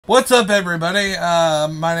What's up, everybody?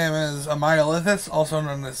 My name is Amaya, also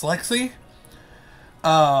known as Lexi.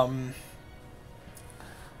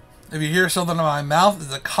 If you hear something in my mouth,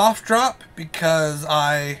 it's a cough drop because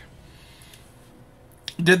I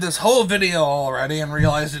did this whole video already and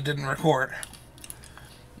realized it didn't record.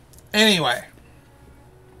 Anyway,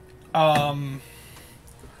 what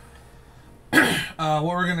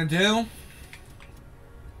we're gonna do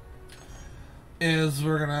is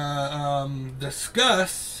we're gonna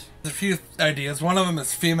discuss a few ideas. One of them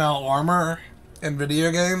is female armor in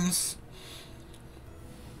video games.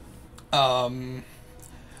 One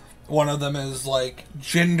of them is like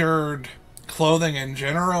gendered clothing in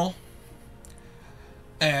general,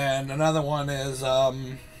 and another one is a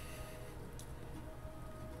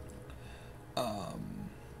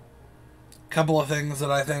couple of things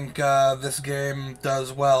that I think this game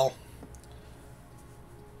does well.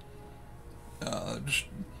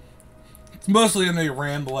 It's mostly going to be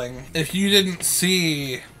rambling. If you didn't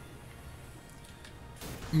see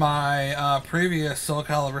my previous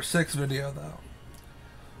Soulcalibur 6 video, though,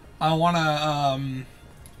 I want to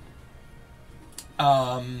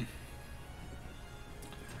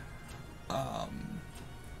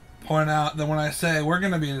point out that when I say we're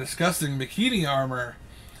going to be discussing bikini armor,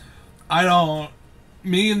 I don't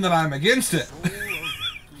mean that I'm against it.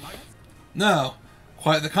 No,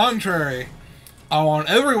 quite the contrary. I want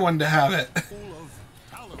everyone to have it.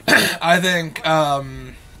 I think,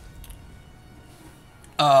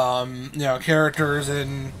 you know, characters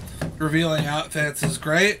in revealing outfits is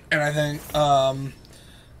great, and I think,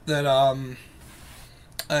 that,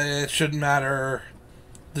 it shouldn't matter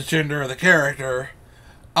the gender of the character.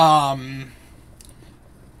 And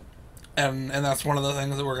that's one of the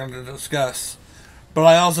things that we're going to discuss. But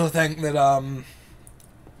I also think that,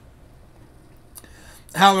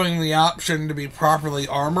 having the option to be properly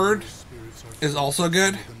armored is also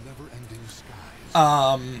good.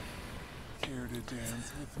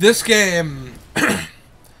 This game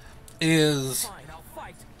is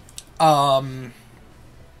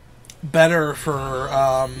better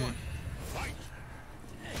for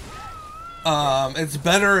it's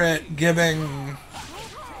better at giving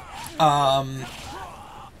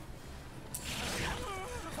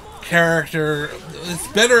it's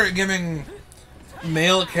better at giving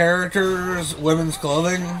male characters women's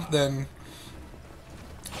clothing than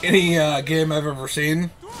any game I've ever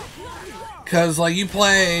seen. Because, like, you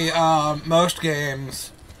play most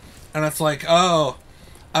games, and it's like, oh,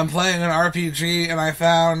 I'm playing an RPG, and I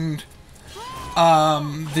found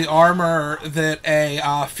the armor that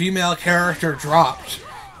a female character dropped.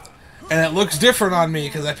 And it looks different on me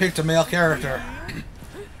because I picked a male character.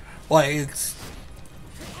 Like, it's,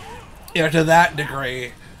 you know, to that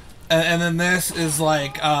degree. And then this is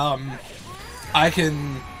like, I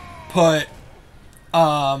can put,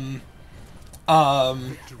 I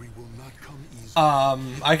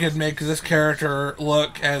could make this character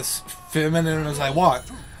look as feminine as I want.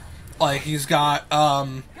 Like, he's got,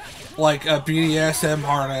 like a BDSM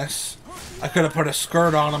harness. I could have put a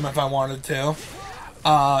skirt on him if I wanted to.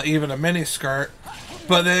 Even a mini skirt.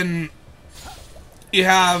 But then, you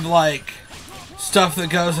have, like, stuff that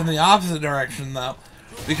goes in the opposite direction, though.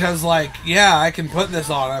 Because, like, yeah, I can put this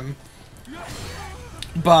on him,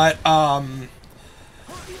 but,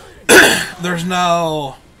 there's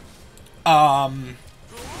no,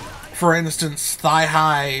 for instance,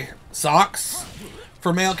 thigh-high socks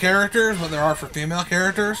for male characters, but there are for female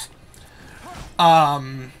characters.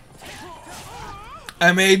 I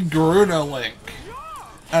made Gerudo Link,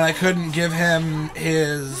 and I couldn't give him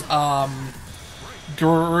his,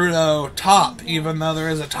 Gerudo top, even though there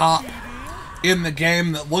is a top in the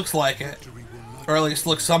game that looks like it, or at least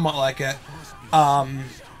looks somewhat like it.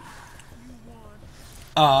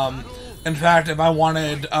 In fact, if I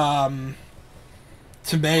wanted to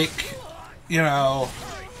make, you know,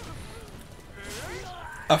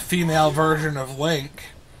 a female version of Link,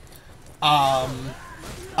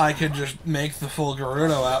 I could just make the full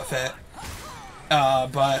Gerudo outfit,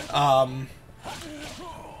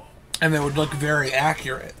 and it would look very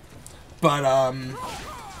accurate. But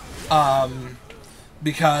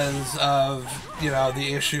because of, you know,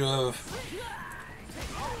 the issue of,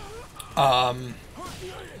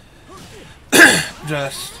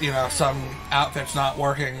 just, you know, some outfits not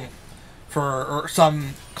working for, or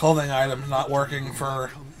some clothing items not working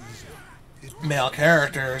for male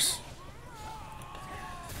characters,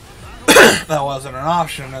 that wasn't an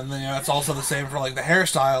option. And then, you know, it's also the same for, like, the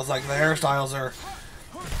hairstyles. Like, the hairstyles are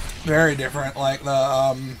very different. Like, the,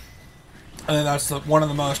 I think that's one of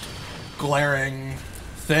the most glaring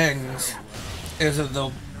things is that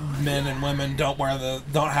the men and women don't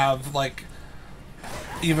have like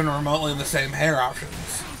even remotely the same hair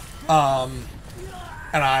options.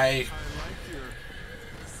 And I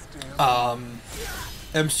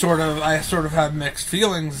I sort of have mixed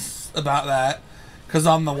feelings about that, because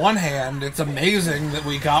on the one hand, it's amazing that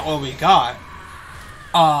we got what we got,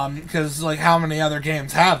 because like how many other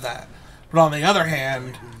games have that? But on the other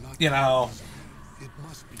hand, you know,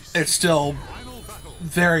 it's still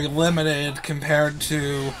very limited compared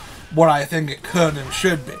to what I think it could and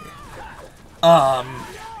should be.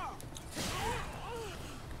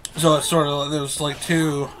 So it's sort of, there's like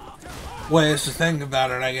two ways to think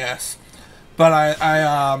about it, I guess. But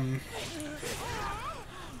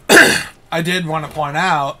I did want to point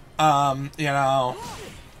out, you know,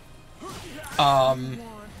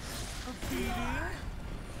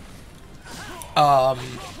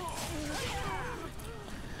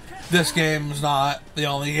 this game's not the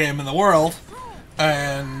only game in the world,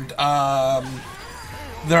 and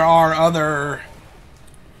there are other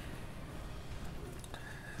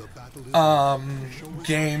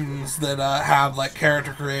games that have like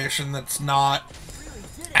character creation that's not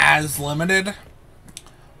as limited.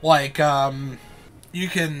 Like you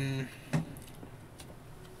can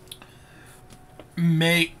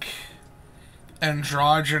make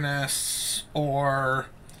androgynous or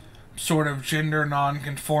sort of gender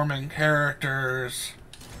non-conforming characters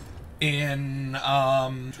in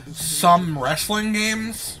some wrestling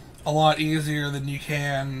games a lot easier than you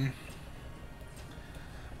can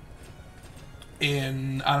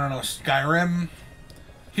in, I don't know, Skyrim.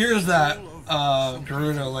 Here's that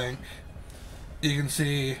Gerudo link. You can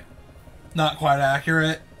see, not quite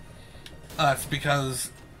accurate. That's because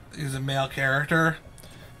he's a male character.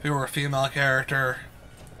 If he were a female character,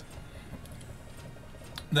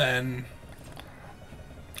 then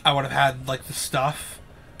I would have had like the stuff.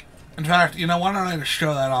 In fact, you know, why don't I just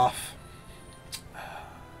show that off?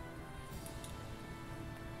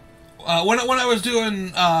 When I was doing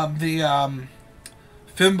the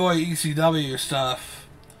Femboy ECW stuff,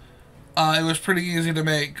 it was pretty easy to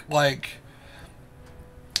make like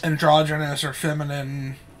androgynous or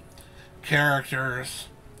feminine characters,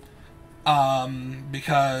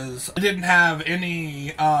 because I didn't have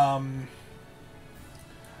any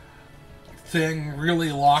thing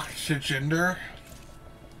really locked to gender.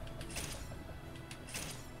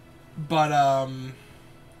 But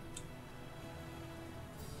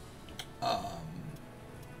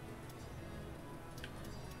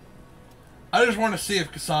I just want to see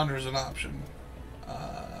if Cassandra's an option.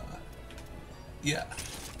 Yeah.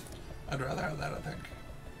 I'd rather have that, I think.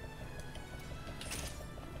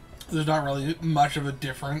 There's not really much of a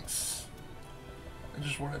difference. It's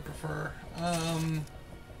just what I prefer.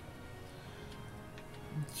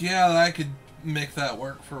 Yeah, I could make that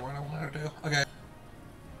work for what I want to do. Okay.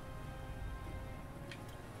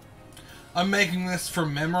 I'm making this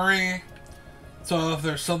from memory, so if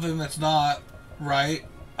there's something that's not right,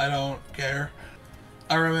 I don't care.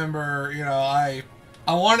 I remember, you know, I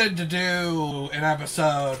wanted to do an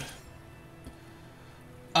episode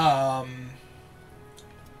of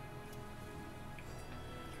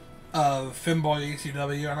Femboy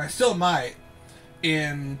ECW, and I still might,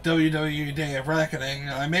 in WWE Day of Reckoning.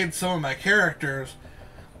 I made some of my characters,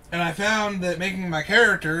 and I found that making my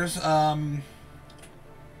characters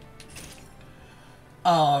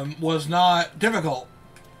was not difficult.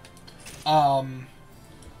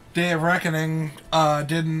 Day of Reckoning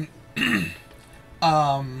didn't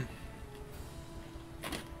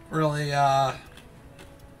really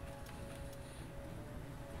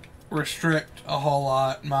restrict a whole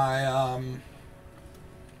lot my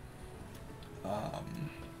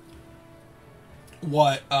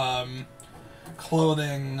what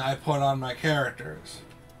clothing I put on my characters,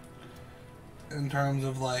 in terms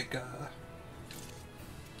of like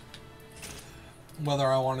whether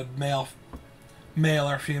I wanted male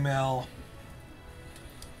or female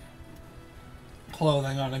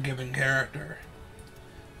clothing on a given character.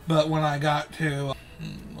 But when I got to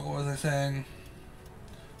what was I saying?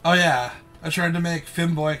 Oh yeah, I tried to make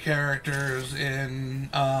femboy characters in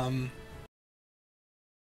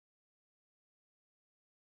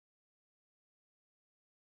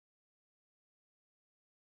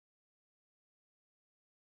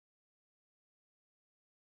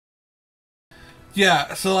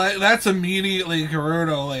yeah, so that's immediately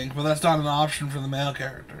Gerudo Link, but that's not an option for the male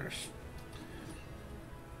characters.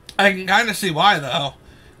 I can kind of see why, though,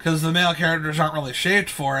 because the male characters aren't really shaped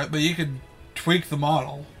for it, but you could tweak the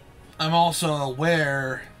model. I'm also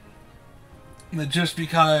aware that just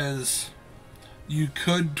because you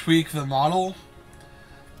could tweak the model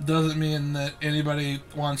doesn't mean that anybody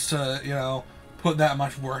wants to, you know, put that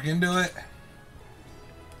much work into it.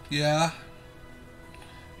 Yeah.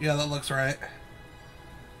 Yeah, that looks right.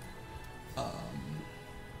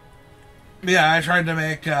 Yeah, I tried to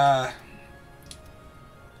make, you know,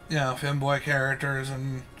 femboy characters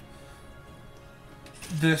in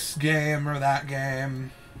this game or that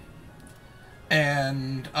game.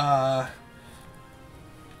 And, the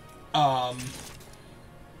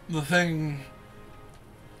thing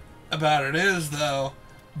about it is, though,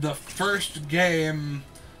 the first game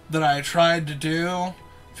that I tried to do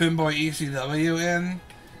femboy ECW in,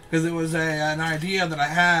 because it was an idea that I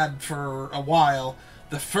had for a while.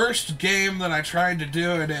 The first game that I tried to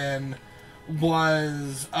do it in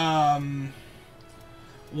was one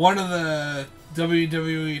of the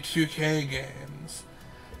WWE 2K games.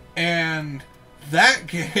 And that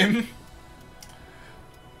game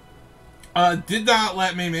did not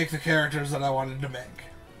let me make the characters that I wanted to make.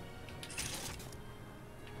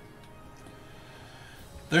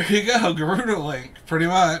 There you go, Garuda Link, pretty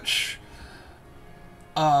much.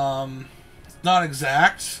 Not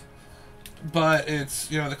exact, but it's,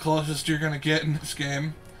 you know, the closest you're gonna get in this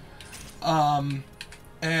game. And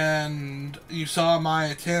you saw my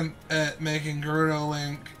attempt at making Garuda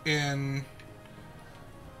Link in...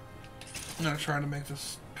 I'm gonna try to make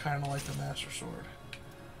this kind of like the Master Sword.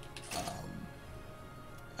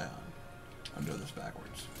 I'm doing this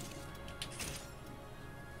backwards.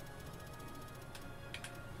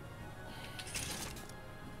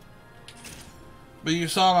 But you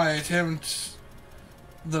saw my attempt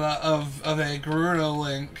that of a Garuda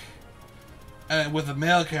Link with a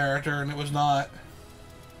male character, and it was not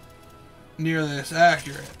nearly as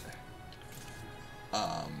accurate.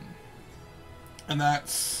 And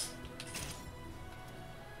that's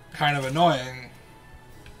kind of annoying.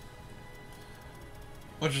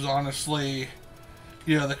 Which is honestly,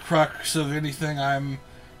 you know, the crux of anything I'm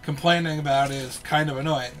complaining about is kind of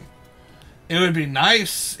annoying. It would be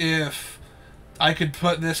nice if I could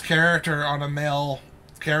put this character on a male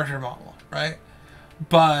character model, right?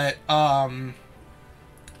 But,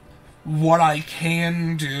 what I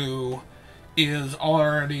can do is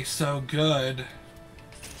already so good.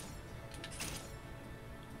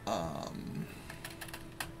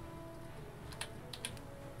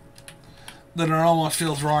 That it almost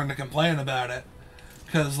feels wrong to complain about it.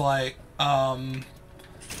 Because, like not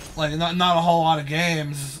a whole lot of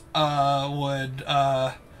games, would,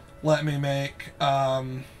 let me make,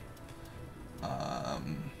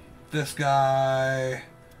 this guy,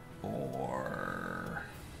 or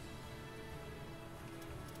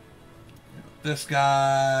this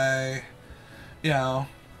guy, you know.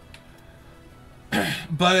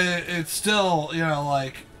 But it's still, you know,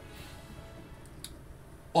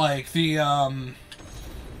 like the, you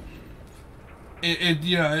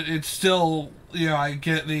know, it's still, you know, I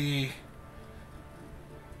get the,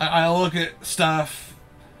 I look at stuff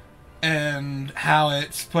and how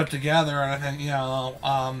it's put together, and I think, you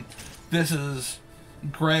know, this is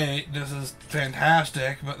great, this is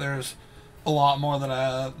fantastic, but there's a lot more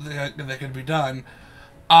that could be done.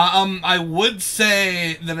 I would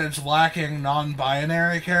say that it's lacking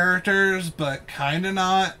non-binary characters, but kinda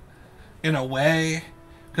not, in a way,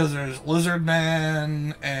 because there's Lizard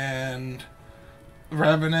Man, and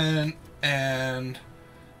Revenant, and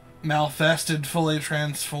Malfested fully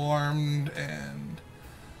transformed, and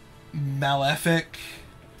Malefic,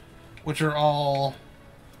 which are all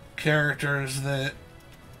characters that...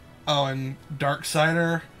 Oh, and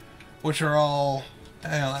Darksider, which are all...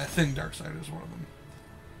 I think Darksider is one of them.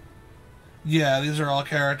 Yeah, these are all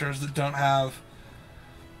characters that don't have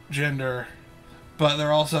gender, but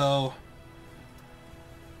they're also,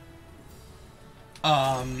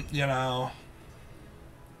 you know,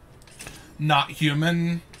 not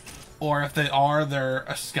human, or if they are, they're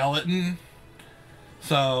a skeleton.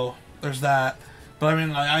 So, there's that. But I mean,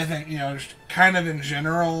 like, I think, you know, just kind of in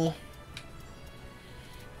general,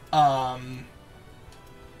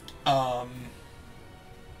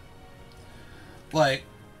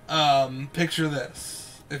 picture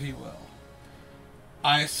this, if you will.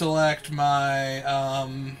 I select my, I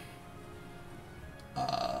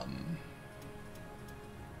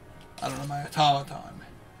don't know, my automaton.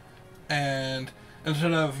 And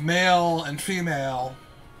instead of male and female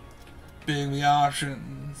being the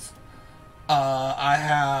options, I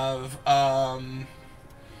have,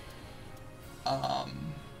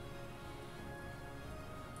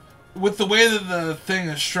 with the way that the thing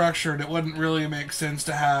is structured, it wouldn't really make sense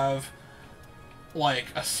to have, like,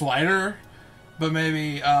 a slider, but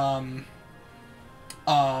maybe, a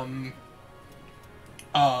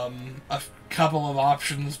couple of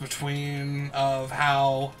options between of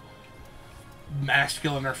how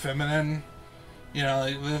masculine or feminine, you know,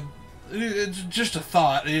 like, it's just a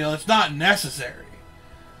thought, you know, it's not necessary,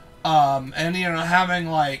 And, you know, having,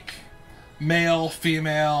 like, male,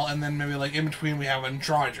 female, and then maybe, like, in between we have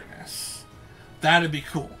androgynous. That'd be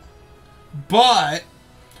cool. But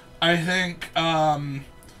I think, that,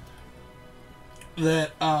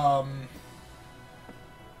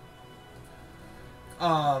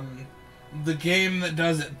 the game that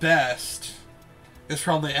does it best is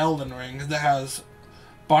probably Elden Ring, that has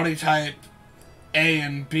body type A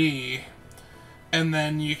and B, and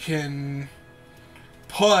then you can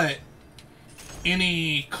put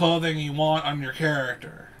any clothing you want on your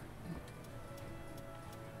character.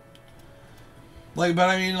 Like, but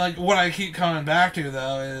I mean, like, what I keep coming back to,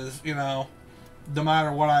 though, is, you know, no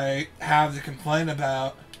matter what I have to complain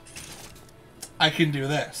about, I can do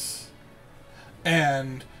this.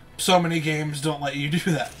 And so many games don't let you do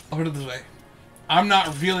that. I'll put it this way. I'm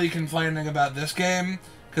not really complaining about this game,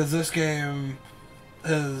 because this game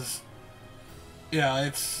has, you know,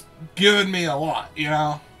 it's given me a lot, you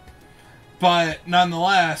know? But,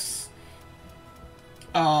 nonetheless,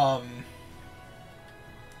 you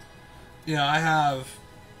know, I have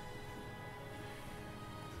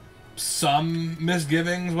some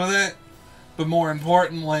misgivings with it, but more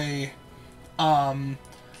importantly,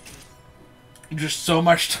 just so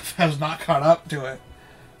much stuff has not caught up to it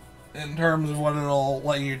in terms of what it'll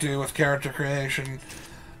let you do with character creation.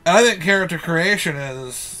 And I think character creation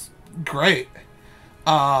is great.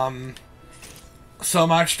 So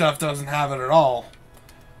much stuff doesn't have it at all.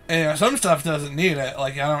 And, you know, some stuff doesn't need it.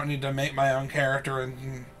 Like, I don't need to make my own character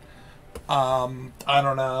in, I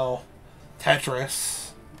don't know,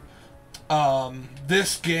 Tetris.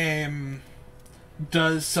 This game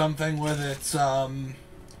does something with its,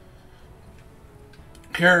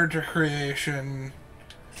 character creation,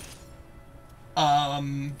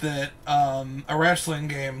 that, a wrestling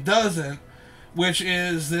game doesn't, which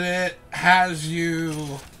is that it has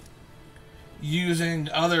you using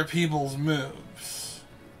other people's moves.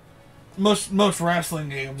 Most wrestling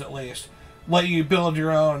games, at least, let you build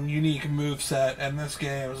your own unique moveset, and this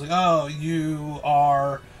game is like, oh, you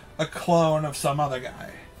are a clone of some other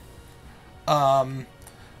guy. And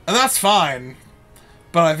that's fine,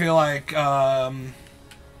 but I feel like, and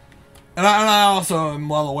I also am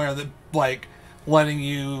well aware that, like, letting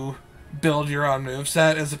you build your own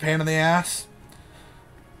moveset is a pain in the ass.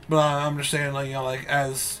 But I'm just saying, like, you know, like,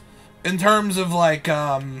 as, in terms of, like,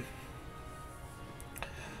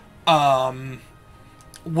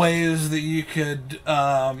 ways that you could,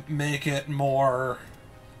 make it more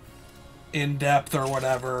in-depth or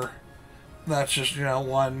whatever, that's just, you know,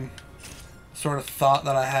 one sort of thought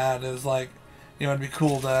that I had is, like, you know, it'd be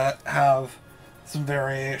cool to have some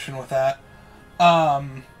variation with that.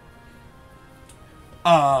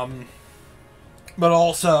 But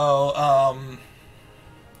also,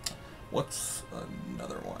 what's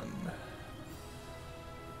another one?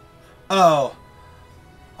 Oh,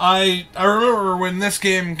 I remember when this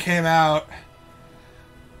game came out,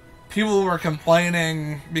 people were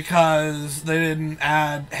complaining because they didn't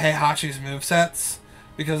add Heihachi's movesets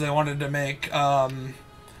because they wanted to make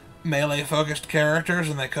melee-focused characters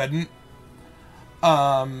and they couldn't.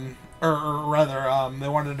 Or rather, they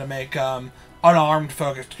wanted to make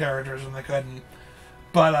unarmed-focused characters and they couldn't.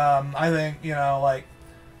 But I think, you know, like,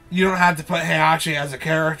 you don't have to put Heihachi as a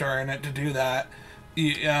character in it to do that.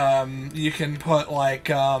 You can put, like,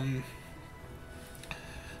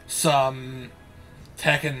 some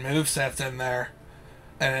Tekken movesets in there,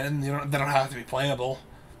 and they don't have to be playable.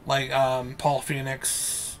 Like, Paul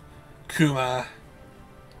Phoenix, Kuma,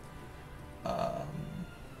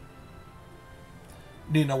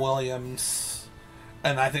 Nina Williams,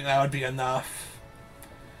 and I think that would be enough.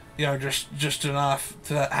 You know, just enough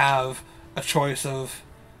to have a choice of,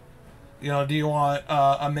 you know, do you want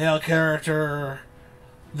a male character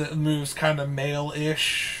that moves kind of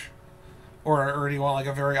male-ish, or do you want, like,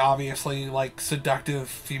 a very obviously, like, seductive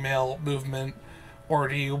female movement, or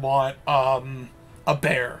do you want a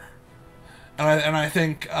bear? And I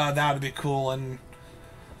think that would be cool. And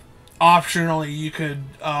optionally, you could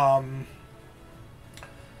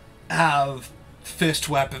have fist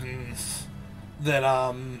weapons that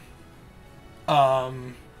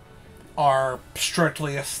are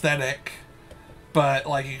strictly aesthetic, but,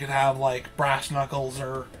 like, you could have, like, brass knuckles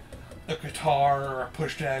or a guitar or a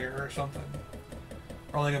push dagger or something,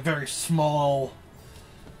 or, like, a very small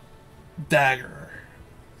dagger,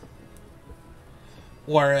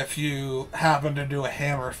 where if you happen to do a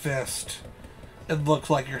hammer fist, it looks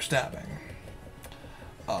like you're stabbing.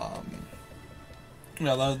 You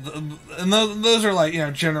know, those are, like, you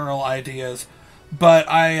know, general ideas. But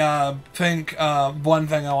I think one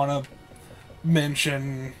thing I want to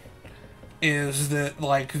mention is that,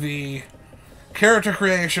 like, the character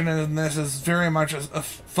creation in this is very much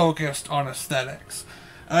focused on aesthetics.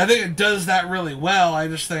 And I think it does that really well. I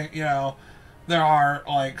just think, you know, there are,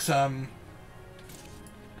 like, some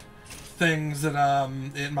things that,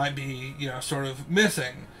 it might be, you know, sort of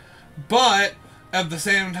missing. But, at the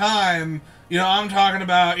same time, you know, I'm talking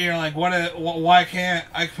about, you know, like, why can't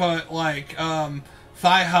I put, like,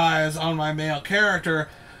 thigh highs on my male character?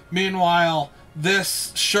 Meanwhile,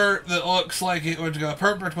 this shirt that looks like it would go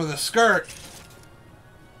perfect with a skirt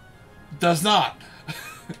does not.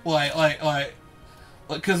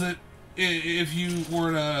 Because if you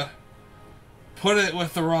were to put it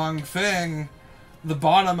with the wrong thing, the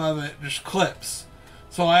bottom of it just clips.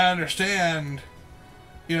 So I understand,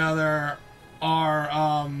 you know, there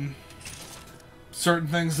are certain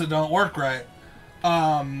things that don't work right.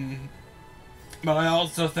 But I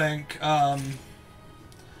also think, and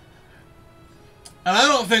I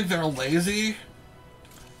don't think they're lazy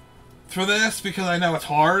for this, because I know it's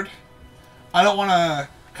hard. I don't want to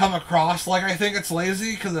come across like I think it's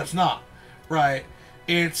lazy, because it's not, right?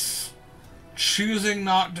 It's choosing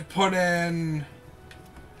not to put in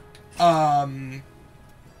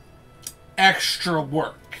extra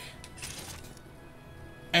work.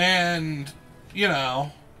 And, you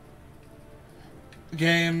know,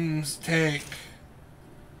 games take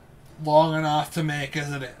long enough to make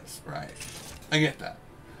as it is, right? I get that.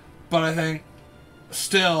 But I think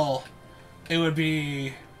still it would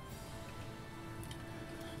be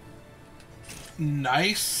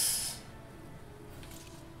nice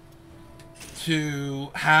to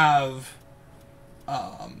have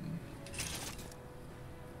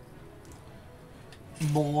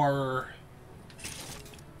more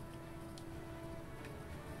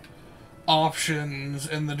options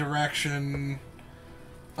in the direction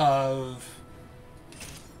of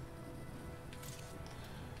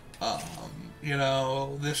you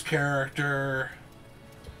know, this character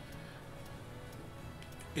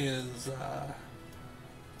is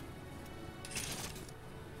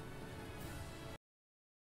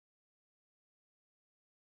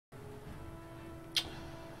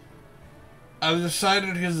I've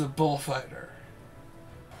decided he's a bullfighter.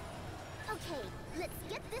 Okay, let's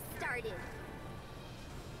get this started.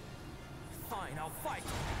 Fine, I'll fight.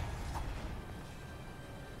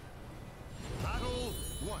 Battle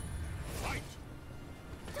 1. Fight!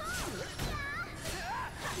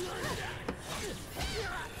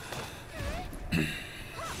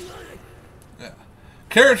 Yeah.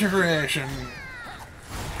 Character creation.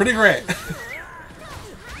 Pretty great.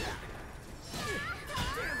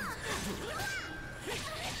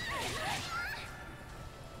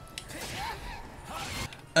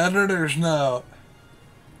 Editor's note.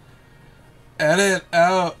 Edit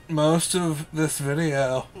out most of this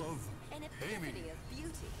video. An epiphany of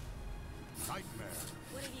beauty. Nightmare.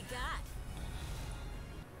 What have you got?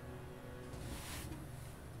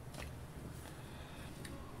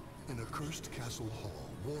 In a cursed castle hall,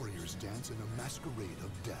 warriors dance in a masquerade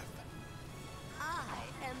of death. I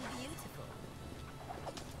am beautiful.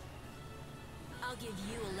 I'll give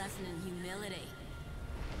you a lesson in humility.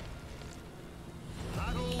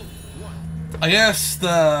 Battle 1. I guess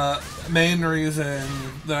the main reason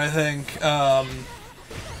that I think that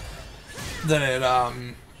it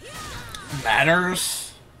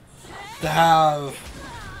matters to have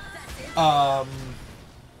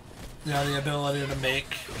you know, the ability to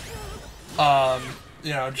make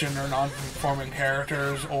you know, gender non-conforming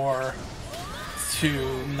characters, or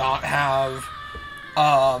to not have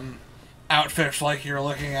outfits like you're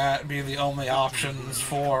looking at be the only options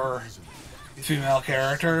for female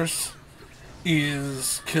characters,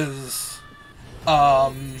 is because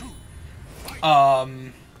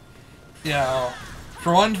you know,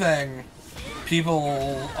 for one thing,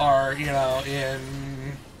 people are, you know, in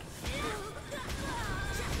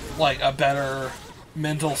like a better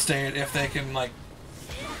mental state if they can, like,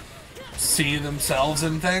 see themselves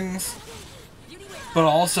in things. But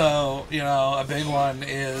also, you know, a big one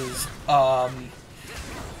is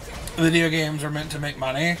video games are meant to make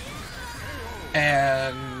money.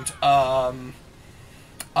 And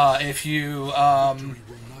if you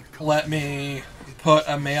let me put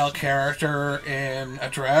a male character in a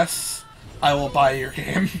dress, I will buy your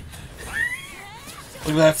game.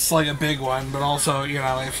 Like, that's like a big one. But also, you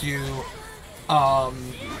know, if you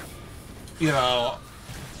you know,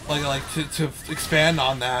 like to expand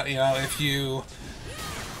on that, you know, if you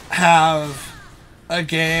have a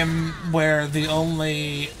game where the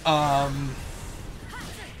only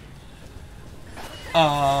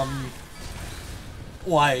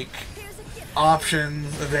like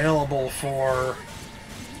options available for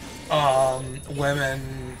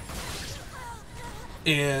women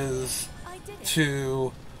is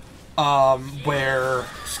to wear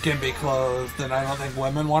skimpy clothes, then I don't think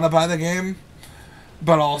women want to buy the game.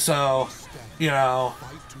 But also, you know,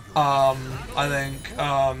 I think,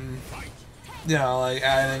 you know, like,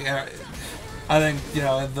 I think, you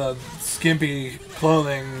know, the skimpy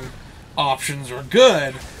clothing options are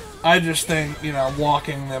good. I just think, you know,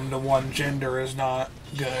 walking them to one gender is not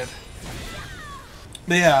good.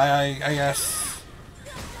 But yeah, I guess,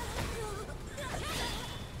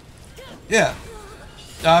 yeah,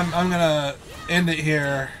 I'm gonna end it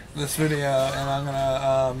here, this video, and I'm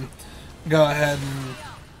gonna, go ahead and,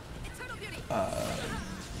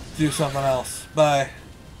 do something else. Bye.